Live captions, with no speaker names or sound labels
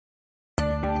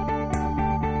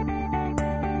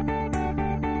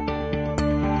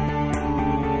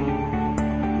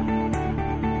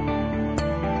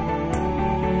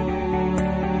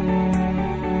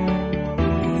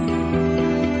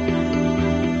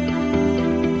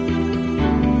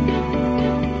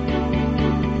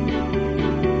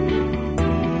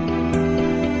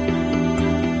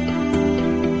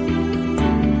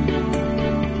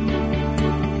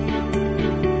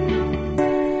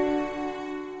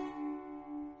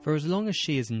For as long as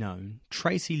she is known,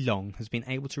 Tracy Long has been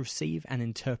able to receive and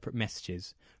interpret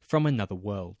messages from another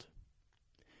world.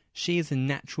 She is a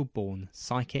natural-born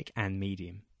psychic and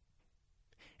medium.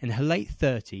 In her late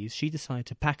 30s, she decided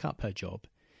to pack up her job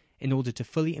in order to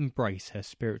fully embrace her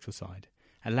spiritual side,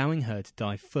 allowing her to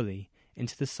dive fully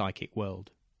into the psychic world.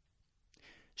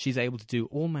 She's able to do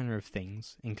all manner of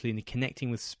things, including connecting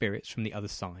with spirits from the other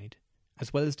side,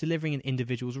 as well as delivering an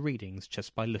individual's readings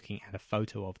just by looking at a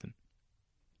photo of them.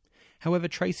 However,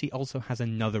 Tracy also has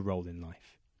another role in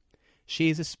life. She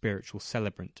is a spiritual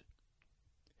celebrant.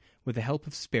 With the help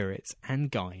of spirits and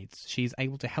guides, she is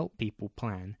able to help people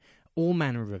plan all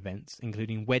manner of events,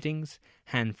 including weddings,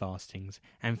 hand fastings,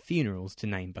 and funerals, to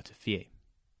name but a few.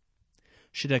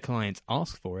 Should her clients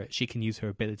ask for it, she can use her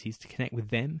abilities to connect with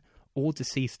them or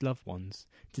deceased loved ones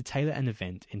to tailor an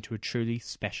event into a truly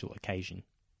special occasion.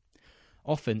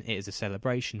 Often it is a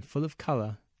celebration full of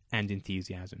colour and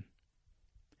enthusiasm.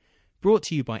 Brought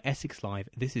to you by Essex Live,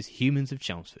 this is Humans of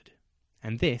Chelmsford,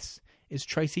 and this is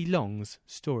Tracy Long's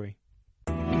story.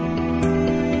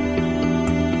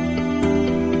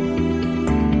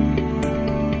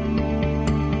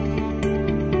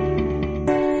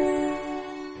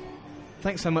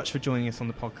 Thanks so much for joining us on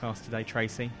the podcast today,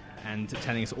 Tracy, and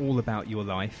telling us all about your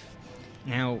life.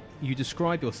 Now, you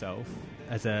describe yourself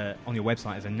on your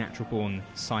website as a natural-born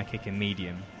psychic and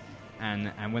medium,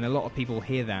 and when a lot of people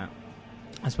hear that,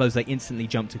 I suppose they instantly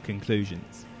jump to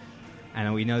conclusions.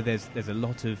 And we know there's a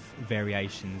lot of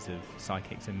variations of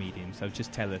psychics and mediums, so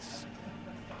just tell us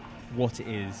what it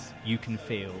is you can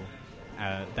feel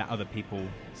that other people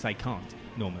say can't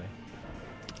normally.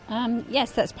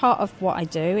 Yes, that's part of what I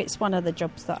do. It's one of the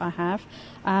jobs that I have.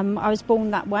 I was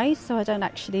born that way, so I don't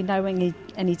actually know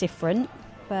any different.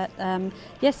 But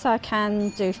yes, I can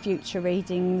do future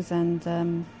readings,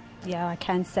 and I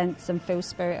can sense and feel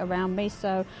spirit around me.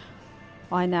 So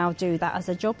I now do that as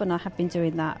a job, and I have been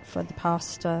doing that for the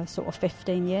past sort of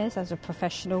 15 years as a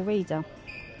professional reader.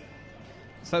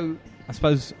 So I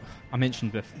suppose I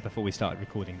mentioned before we started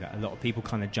recording that a lot of people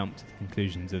kind of jump to the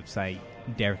conclusions of, say,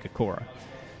 Derek Acorah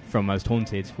from Most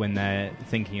Haunted when they're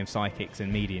thinking of psychics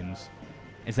and mediums.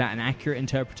 Is that an accurate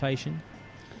interpretation?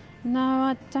 No,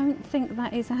 I don't think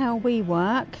that is how we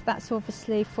work. That's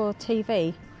obviously for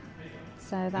TV.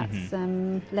 So that's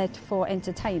led for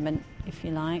entertainment, if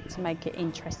you like, to make it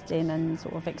interesting and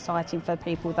sort of exciting for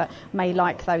people that may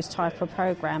like those type of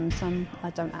programmes.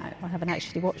 I haven't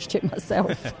actually watched it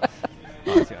myself.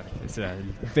 It's a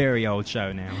very old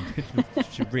show now. It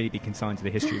should really be consigned to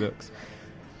the history books.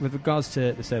 With regards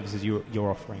to the services you're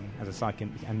offering as a psychic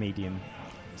and medium,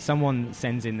 someone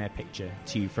sends in their picture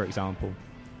to you, for example.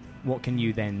 What can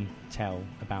you then tell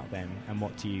about them, and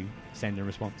what do you send in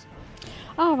response?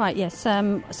 Oh, right, yes.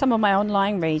 Some of my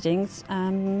online readings,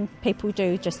 people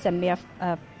do just send me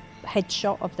a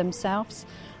headshot of themselves,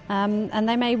 and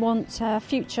they may want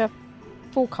future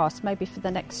forecast, maybe for the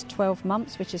next 12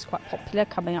 months, which is quite popular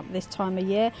coming up this time of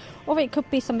year. Or it could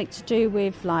be something to do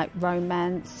with like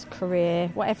romance, career,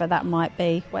 whatever that might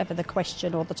be, whatever the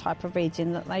question or the type of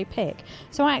reading that they pick.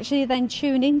 So I actually then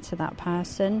tune into that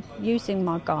person using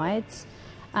my guides,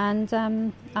 and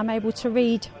I'm able to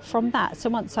read from that. So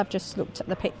once I've just looked at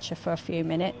the picture for a few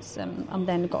minutes, I'm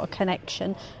then got a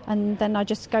connection, and then I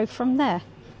just go from there.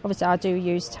 Obviously I do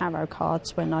use tarot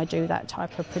cards when I do that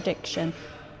type of prediction.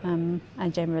 And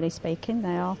generally speaking,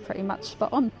 they are pretty much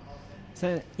spot on.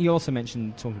 So you also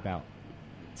mentioned talking about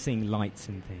seeing lights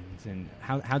and things, and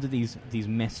how do these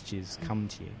messages come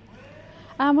to you?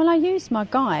 Well, I use my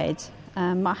guide.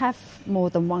 I have more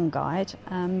than one guide,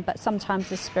 but sometimes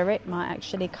the spirit might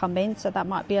actually come in, so that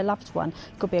might be a loved one.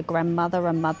 It could be a grandmother,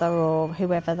 a mother, or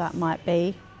whoever that might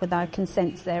be, where I can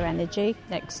sense their energy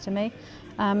next to me.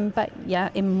 But yeah,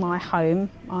 in my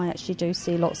home, I actually do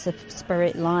see lots of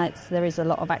spirit lights. There is a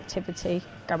lot of activity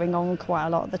going on quite a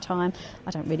lot of the time.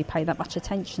 I don't really pay that much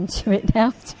attention to it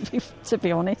now, to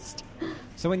be honest.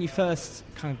 So when you first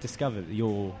kind of discovered that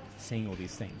you're seeing all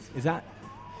these things, is that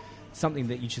something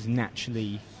that you just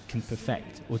naturally can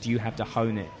perfect, or do you have to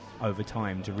hone it over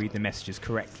time to read the messages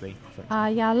correctly?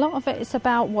 Yeah, a lot of it is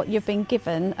about what you've been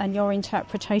given and your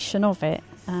interpretation of it,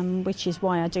 which is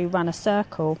why I do run a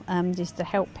circle, is to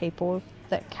help people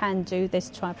that can do this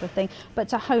type of thing, but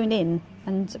to hone in.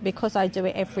 And because I do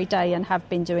it every day and have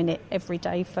been doing it every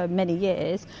day for many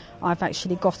years, I've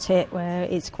actually got it where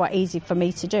it's quite easy for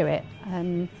me to do it.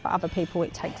 But other people,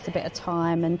 it takes a bit of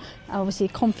time, and obviously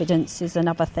confidence is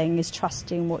another thing, is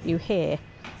trusting what you hear.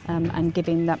 And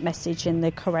giving that message in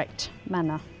the correct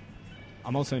manner.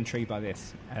 I'm also intrigued by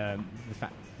this,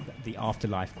 the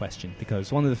afterlife question,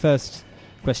 because one of the first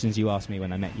questions you asked me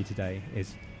when I met you today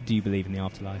is, do you believe in the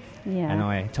afterlife? Yeah. And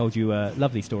I told you a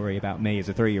lovely story about me as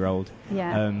a 3-year-old,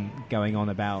 going on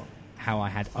about how I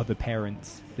had other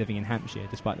parents living in Hampshire,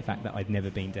 despite the fact that I'd never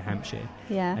been to Hampshire.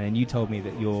 Yeah. And then you told me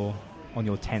that you're on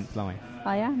your 10th life.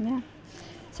 I am, yeah.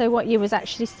 So what you was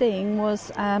actually seeing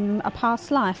was a past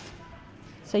life.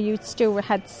 So you still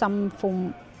had some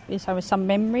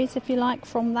memories, if you like,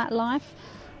 from that life.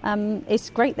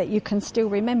 It's great that you can still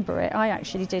remember it. I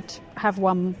actually did have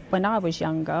one when I was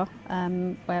younger,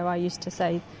 where I used to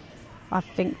say, I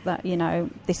think that,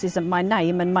 this isn't my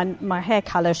name and my hair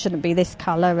colour shouldn't be this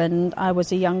colour, and I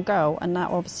was a young girl, and that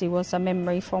obviously was a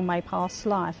memory from my past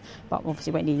life. But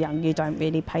obviously when you're young, you don't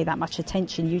really pay that much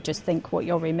attention. You just think what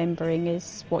you're remembering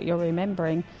is what you're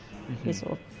remembering.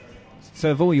 Mm-hmm.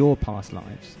 So of all your past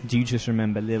lives, do you just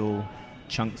remember little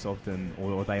chunks of them,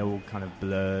 or are they all kind of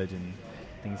blurred and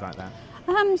things like that?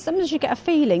 Sometimes you get a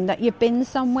feeling that you've been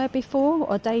somewhere before,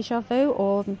 or deja vu,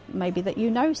 or maybe that you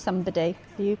know somebody.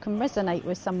 You can resonate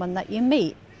with someone that you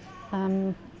meet.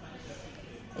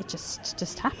 It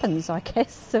just happens, I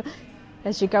guess. So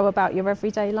as you go about your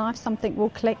everyday life, something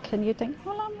will click and you think,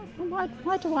 well,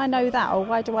 why do I know that, or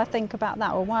why do I think about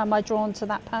that, or why am I drawn to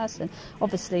that person?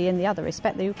 Obviously, in the other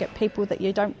respect, you get people that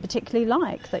you don't particularly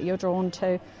like that you're drawn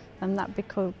to. And that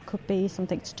could be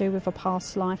something to do with a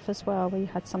past life as well, where you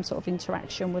had some sort of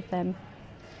interaction with them.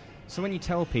 So when you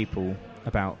tell people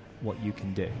about what you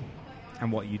can do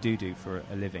and what you do for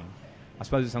a living, I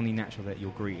suppose it's only natural that you're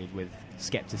greeted with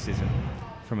scepticism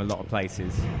from a lot of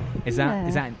places. Is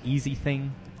that an easy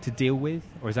thing to deal with,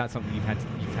 or is that something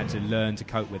you've had to learn to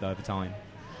cope with over time?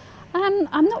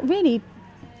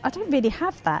 I don't really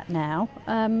have that now.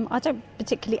 I don't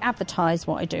particularly advertise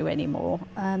what I do anymore.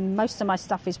 Most of my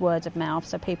stuff is word of mouth,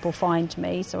 so people find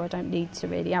me, so I don't need to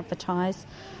really advertise.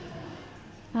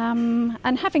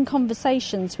 And having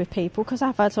conversations with people, because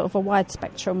I've had sort of a wide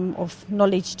spectrum of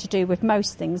knowledge to do with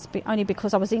most things, only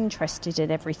because I was interested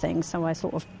in everything, so I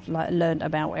sort of learned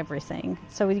about everything.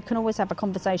 So you can always have a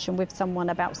conversation with someone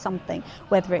about something,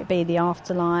 whether it be the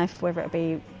afterlife, whether it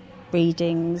be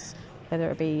readings,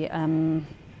 whether it be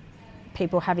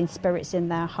people having spirits in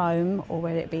their home, or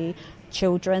whether it be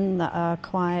children that are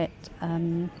quite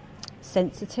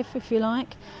sensitive, if you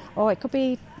like, or it could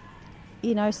be,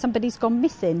 somebody's gone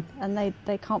missing and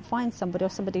they can't find somebody, or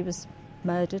somebody was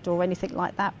murdered or anything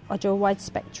like that. I do a wide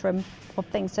spectrum of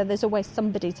things, so there's always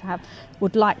somebody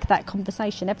would like that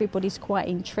conversation. Everybody's quite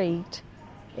intrigued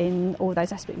in all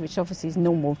those aspects, which obviously is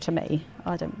normal to me.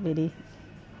 I don't really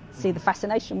see the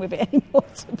fascination with it anymore,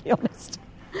 to be honest.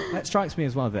 That strikes me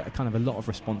as well, that a lot of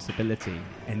responsibility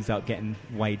ends up getting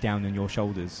weighed down on your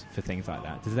shoulders for things like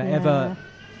that. Does that ever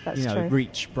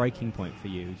reach breaking point for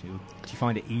you? Do you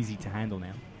find it easy to handle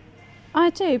now?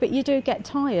 I do, but you do get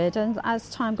tired, and as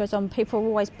time goes on, people are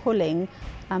always pulling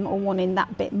or wanting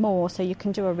that bit more, so you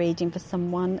can do a reading for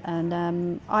someone,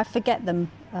 and I forget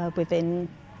them within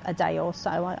a day or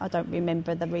so. I don't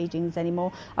remember the readings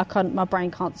anymore. My brain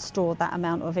can't store that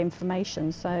amount of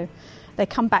information, so they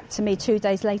come back to me 2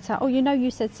 days later. Oh,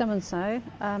 you said so and so.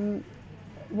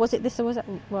 Was it this or was it?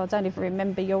 Well, I don't even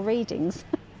remember your readings.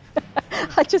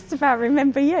 I just about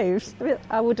remember you.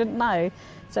 I wouldn't know.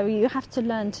 So you have to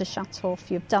learn to shut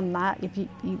off. You've done that.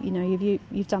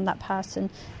 You've done that person.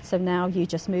 So now you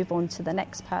just move on to the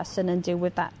next person and deal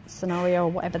with that scenario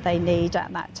or whatever they need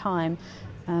at that time.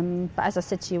 But as I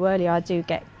said to you earlier, I do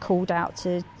get called out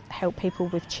to help people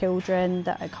with children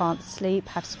that can't sleep,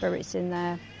 have spirits in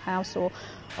their house, or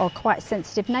quite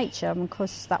sensitive nature. And of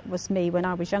course, that was me when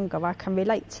I was younger. I can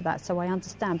relate to that, so I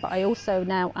understand. But I also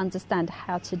now understand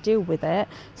how to deal with it,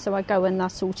 so I go and I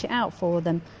sort it out for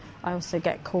them. I also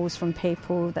get calls from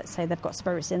people that say they've got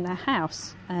spirits in their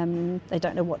house. They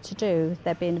don't know what to do.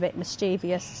 They're being a bit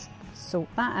mischievous. Sort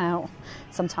that out.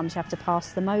 Sometimes you have to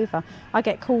pass them over. I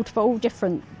get called for all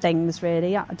different things,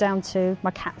 really, down to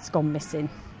my cat's gone missing,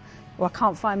 or I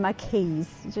can't find my keys.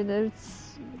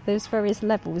 There's various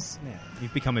levels. Yeah,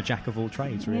 you've become a jack of all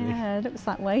trades, really. Yeah, it looks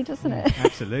that way, doesn't it?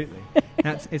 Absolutely.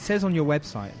 Now, it says on your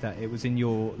website that it was in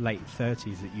your late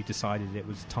 30s that you decided it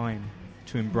was time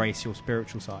to embrace your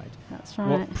spiritual side. That's right.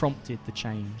 What prompted the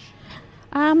change?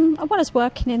 I was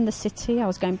working in the city. I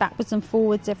was going backwards and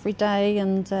forwards every day,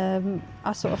 and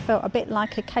I sort of felt a bit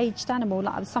like a caged animal,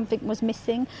 like something was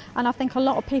missing. And I think a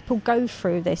lot of people go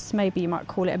through this. Maybe you might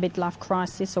call it a midlife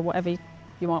crisis or whatever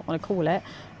you might want to call it.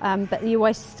 But you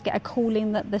always get a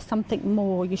calling that there's something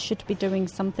more. You should be doing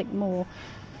something more.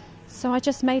 So I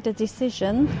just made a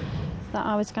decision that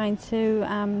I was going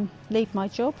to leave my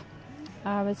job.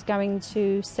 I was going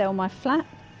to sell my flat.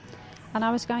 And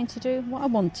I was going to do what I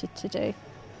wanted to do.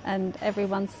 And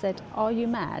everyone said, "Are you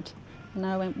mad?" And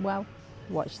I went, "Well,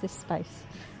 watch this space."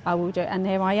 I will do it. And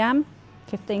here I am,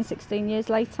 15, 16 years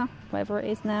later, whatever it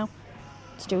is now,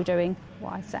 still doing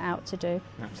what I set out to do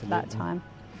at that time.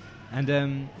 And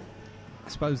I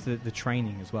suppose the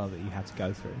training as well that you had to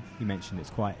go through, you mentioned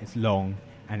it's long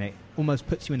and it almost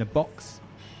puts you in a box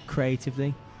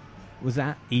creatively. Was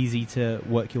that easy to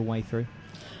work your way through?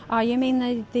 Oh, you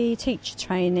mean the teacher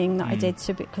training that I did,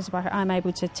 because I'm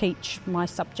able to teach my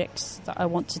subjects that I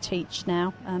want to teach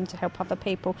now to help other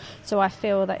people. So I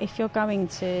feel that if you're going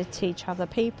to teach other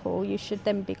people, you should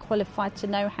then be qualified to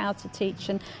know how to teach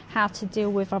and how to deal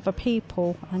with other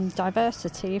people and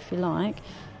diversity, if you like.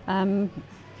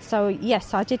 So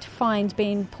yes, I did find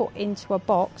being put into a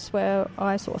box where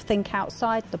I sort of think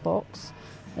outside the box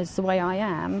is the way I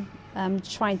am.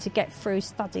 Trying to get through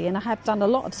study, and I have done a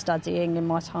lot of studying in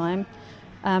my time.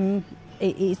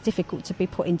 It is difficult to be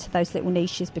put into those little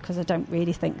niches because I don't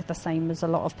really think the same as a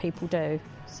lot of people do.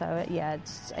 So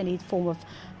it's any form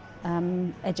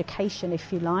of education,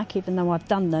 if you like, even though I've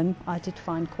done them, I did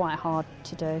find quite hard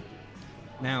to do.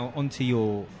 Now onto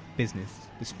your business,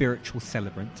 the Spiritual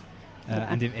Celebrant.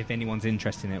 And if anyone's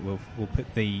interested in it, we'll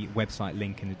put the website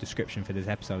link in the description for this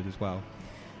episode as well.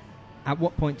 At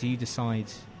what point do you decide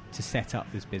to set up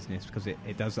this business? Because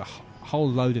it does a whole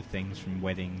load of things, from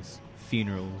weddings,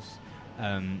 funerals,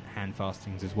 hand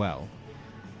fastings as well.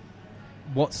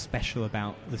 What's special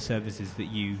about the services that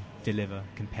you deliver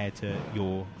compared to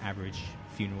your average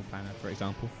funeral planner, for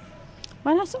example?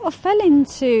 Well, I sort of fell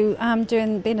into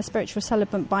being a spiritual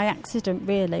celebrant by accident,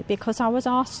 really, because I was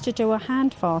asked to do a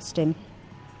hand fasting.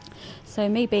 So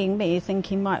me being me,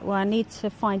 thinking, right, well, I need to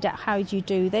find out how you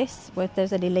do this, whether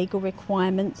there's any legal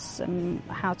requirements, and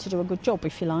how to do a good job,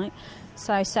 if you like.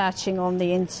 So searching on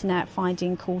the internet,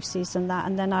 finding courses and that,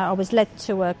 and then I was led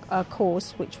to a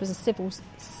course which was a civil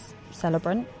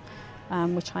celebrant,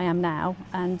 which I am now.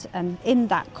 And in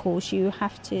that course, you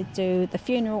have to do the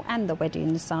funeral and the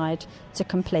wedding side to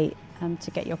complete,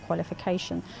 to get your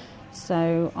qualification.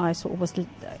 So I sort of was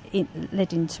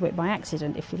led into it by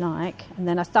accident, if you like. And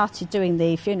then I started doing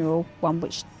the funeral one,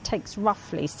 which takes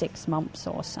roughly 6 months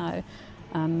or so.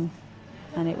 And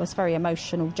it was a very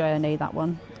emotional journey, that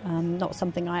one. Not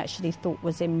something I actually thought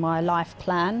was in my life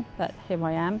plan, but here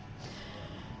I am.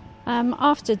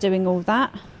 After doing all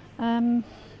that,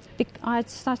 I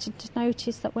started to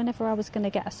notice that whenever I was going to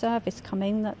get a service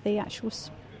coming, that the actual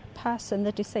person,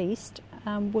 the deceased,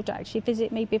 would actually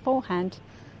visit me beforehand.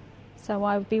 So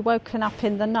I would be woken up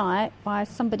in the night by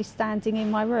somebody standing in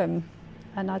my room,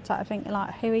 and I'd start thinking,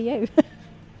 like, who are you?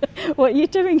 What are you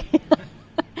doing here?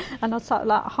 And I'd start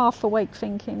like half awake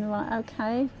thinking, right,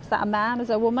 okay, is that a man, is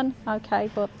that a woman? Okay,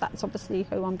 but that's obviously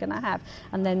who I'm going to have.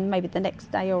 And then maybe the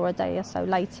next day or a day or so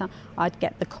later, I'd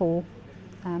get the call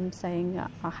saying,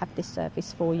 I have this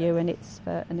service for you, and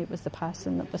it was the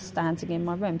person that was standing in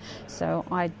my room. So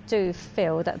I do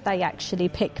feel that they actually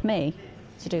pick me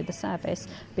to do the service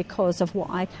because of what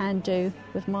I can do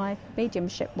with my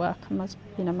mediumship work and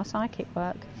my psychic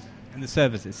work. And the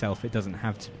service itself, it doesn't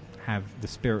have to have the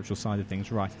spiritual side of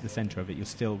things right at the centre of it. You're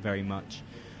still very much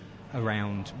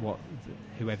around what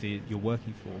whoever you're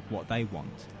working for, what they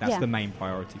want. That's the main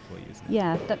priority for you, isn't it?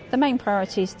 Yeah, the main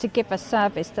priority is to give a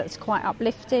service that's quite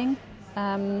uplifting,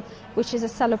 which is a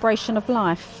celebration of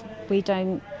life.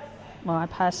 I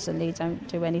personally don't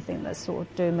do anything that's sort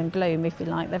of doom and gloom, if you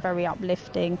like. They're very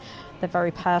uplifting, they're very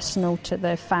personal to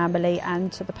the family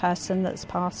and to the person that's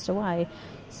passed away.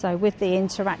 So with the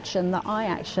interaction that I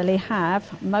actually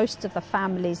have, most of the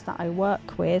families that I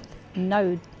work with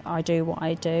know I do what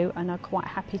I do and are quite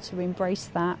happy to embrace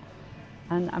that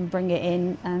and bring it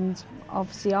in, and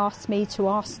obviously ask me to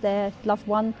ask their loved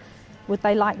one, would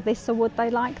they like this or would they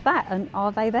like that, and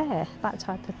are they there, that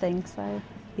type of thing. So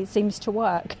it seems to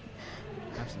work.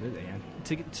 Absolutely,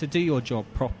 and to do your job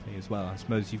properly as well, I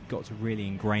suppose you've got to really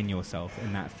ingrain yourself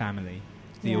in that family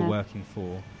that you're working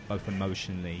for, both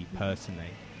emotionally, personally.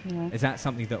 Yeah. Is that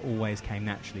something that always came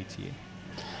naturally to you?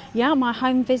 Yeah, my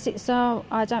home visits are,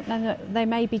 I don't know, they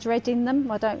may be dreading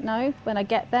them, I don't know, when I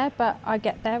get there, but I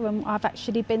get there and I've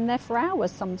actually been there for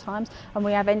hours sometimes, and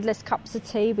we have endless cups of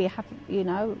tea, we have,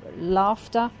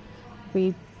 laughter,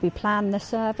 we plan the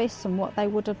service and what they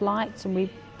would have liked, and we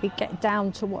get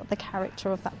down to what the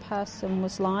character of that person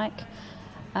was like,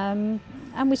 and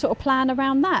we sort of plan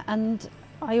around that. And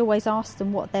I always ask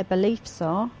them what their beliefs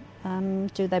are.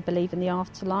 Do they believe in the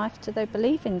afterlife? Do they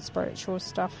believe in spiritual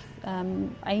stuff,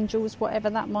 angels,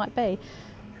 whatever that might be?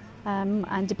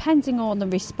 And depending on the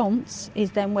response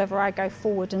is then whether I go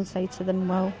forward and say to them,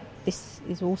 well, this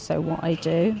is also what I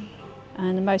do.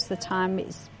 And most of the time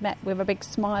it's met with a big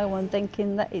smile and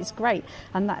thinking that it's great.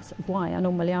 And that's why I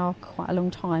normally are quite a long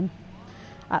time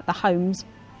at the homes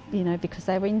because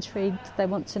they're intrigued, they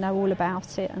want to know all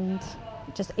about it and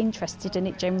just interested in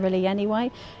it generally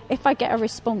anyway. If I get a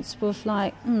response with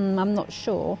like, I'm not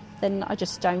sure, then I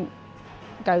just don't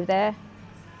go there.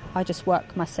 I just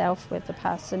work myself with the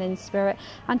person in spirit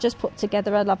and just put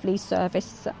together a lovely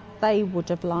service that they would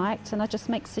have liked, and I just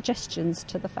make suggestions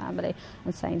to the family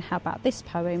and saying, how about this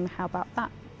poem, how about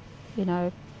that,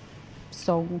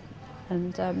 song,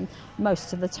 and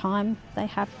most of the time they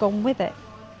have gone with it.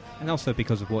 And also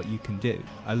because of what you can do,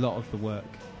 a lot of the work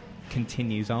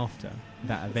continues after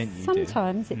that event you do.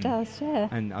 Sometimes it does, yeah.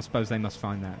 And I suppose they must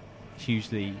find that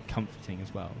hugely comforting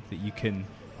as well, that you can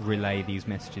relay these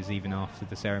messages even after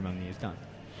the ceremony is done.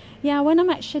 Yeah, when I'm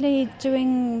actually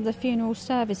doing the funeral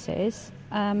services,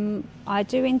 I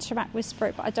do interact with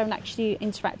spirit, but I don't actually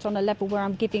interact on a level where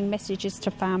I'm giving messages to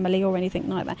family or anything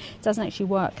like that. It doesn't actually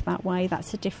work that way.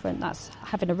 That's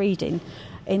having a reading.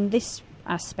 In this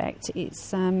aspect,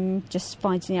 it's just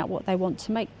finding out what they want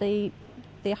to make the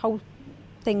whole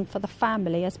thing for the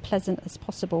family as pleasant as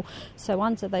possible. So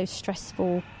under those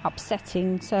stressful,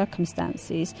 upsetting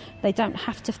circumstances, they don't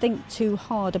have to think too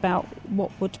hard about what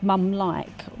would mum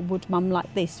like. Would mum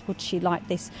like this? Would she like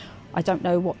this? I don't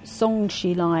know what song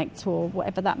she liked or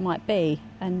whatever that might be.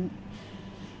 And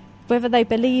whether they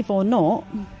believe or not,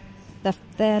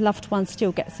 their loved one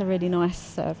still gets a really nice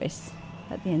service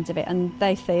at the end of it. And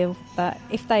they feel that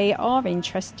if they are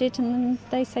interested, and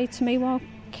they say to me, well,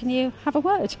 can you have a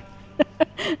word?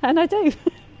 And I do.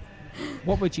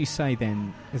 What would you say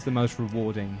then is the most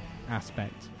rewarding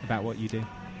aspect about what you do?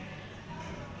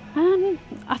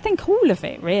 I think all of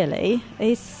it really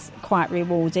is quite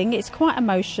rewarding. It's quite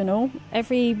emotional.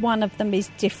 Every one of them is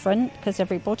different because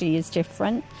everybody is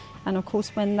different. And of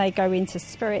course, when they go into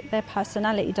spirit, their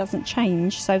personality doesn't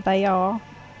change, so they are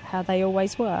how they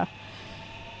always were.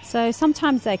 So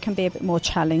sometimes they can be a bit more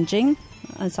challenging,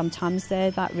 and sometimes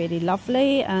they're that really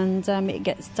lovely, and it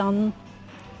gets done,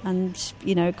 and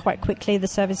quite quickly the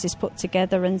service is put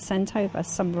together and sent over.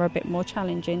 Some are a bit more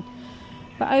challenging,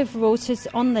 but overall,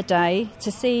 on the day,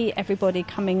 to see everybody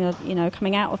coming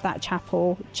out of that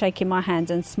chapel, shaking my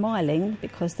hand and smiling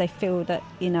because they feel that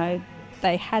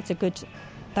they had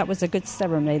that was a good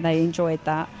ceremony. They enjoyed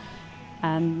that,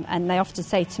 and they often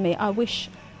say to me, "I wish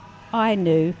I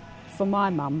knew for my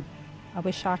mum. I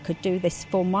wish I could do this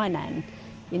for my nan."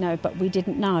 But we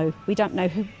didn't know. We don't know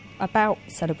about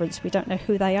celebrants. We don't know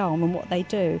who they are and what they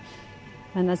do.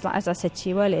 And as I said to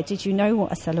you earlier, did you know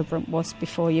what a celebrant was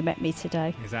before you met me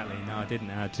today? Exactly. No, I didn't.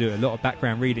 I had to do a lot of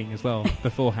background reading as well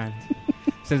beforehand.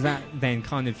 So is that then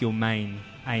kind of your main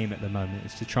aim at the moment,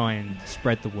 is to try and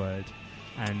spread the word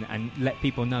and let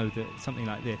people know that something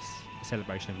like this, a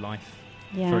celebration of life,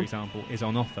 for example, is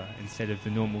on offer instead of the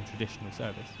normal traditional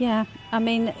service? Yeah. I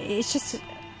mean, it's just...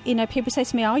 people say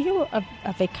to me, "Are you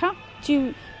a vicar?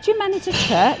 Do you manage a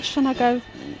church?" And I go,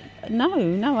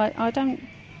 No, I don't.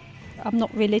 I'm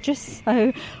not religious,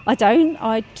 so I don't.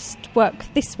 I just work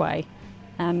this way.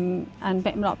 And a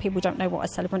lot of people don't know what a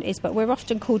celebrant is, but we're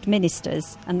often called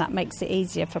ministers, and that makes it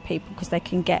easier for people because they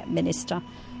can get minister.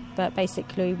 But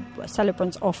basically,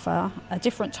 celebrants offer a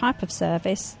different type of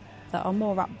service that are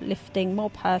more uplifting, more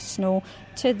personal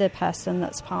to the person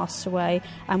that's passed away,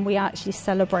 and we are actually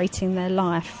celebrating their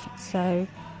life. So,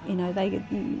 they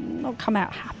not come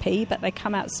out happy, but they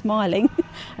come out smiling,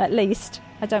 at least.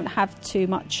 I don't have too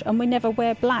much, and we never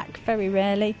wear black, very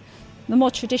rarely. The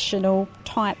more traditional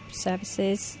type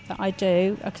services that I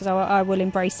do, because I will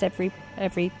embrace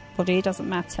everybody, it doesn't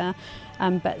matter.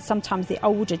 But sometimes the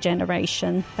older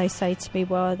generation, they say to me,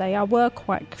 well, were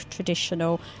quite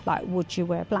traditional, like, would you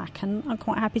wear black? And I'm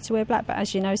quite happy to wear black, but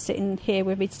as you know, sitting here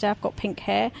with me today, I've got pink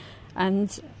hair,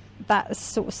 and that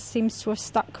sort of seems to have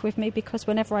stuck with me, because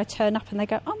whenever I turn up and they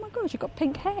go, "Oh my God, you've got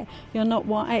pink hair, you're not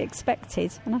what I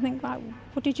expected," and I think, like,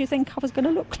 what did you think I was going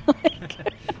to look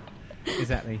like?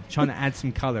 Exactly, trying to add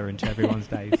some colour into everyone's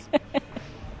days.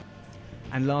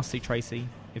 And lastly, Tracy,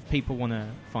 if people want to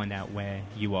find out where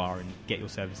you are and get your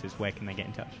services, where can they get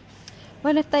in touch?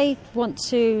 Well, if they want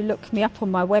to look me up on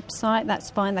my website,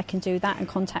 that's fine. They can do that and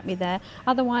contact me there.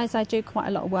 Otherwise, I do quite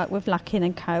a lot of work with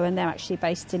Luckin & Co, and they're actually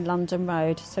based in London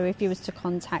Road. So if you was to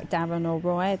contact Darren or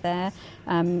Roy there,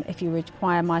 if you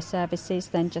require my services,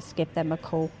 then just give them a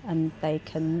call and they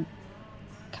can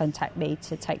contact me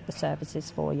to take the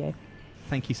services for you.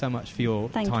 Thank you so much for your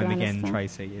time again, Alistair.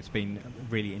 Tracy. It's been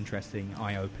a really interesting,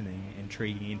 eye-opening,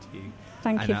 intriguing interview.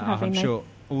 Thank you for having me. I'm sure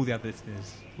all the other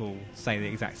listeners will say the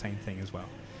exact same thing as well.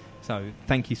 So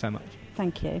thank you so much.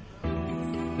 Thank you.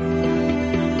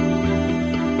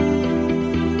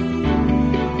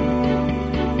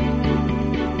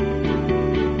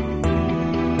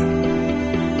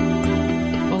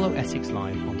 Follow Essex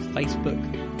Live on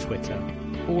Facebook, Twitter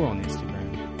or on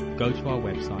Instagram, go to our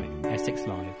website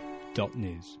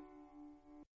essexlive.news.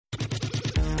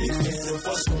 Ik vind de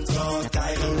vastcontract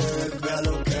eigenlijk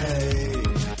wel oké.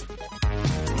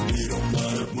 Niet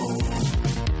omdat het moet.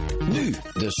 Nu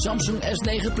de Samsung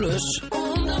S9 Plus.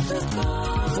 Omdat het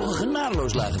kan. Voor een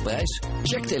genadeloos lage prijs.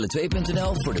 Check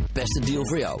tele2.nl voor de beste deal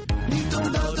voor jou. Niet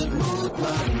omdat het moet,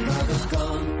 maar omdat het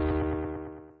kan.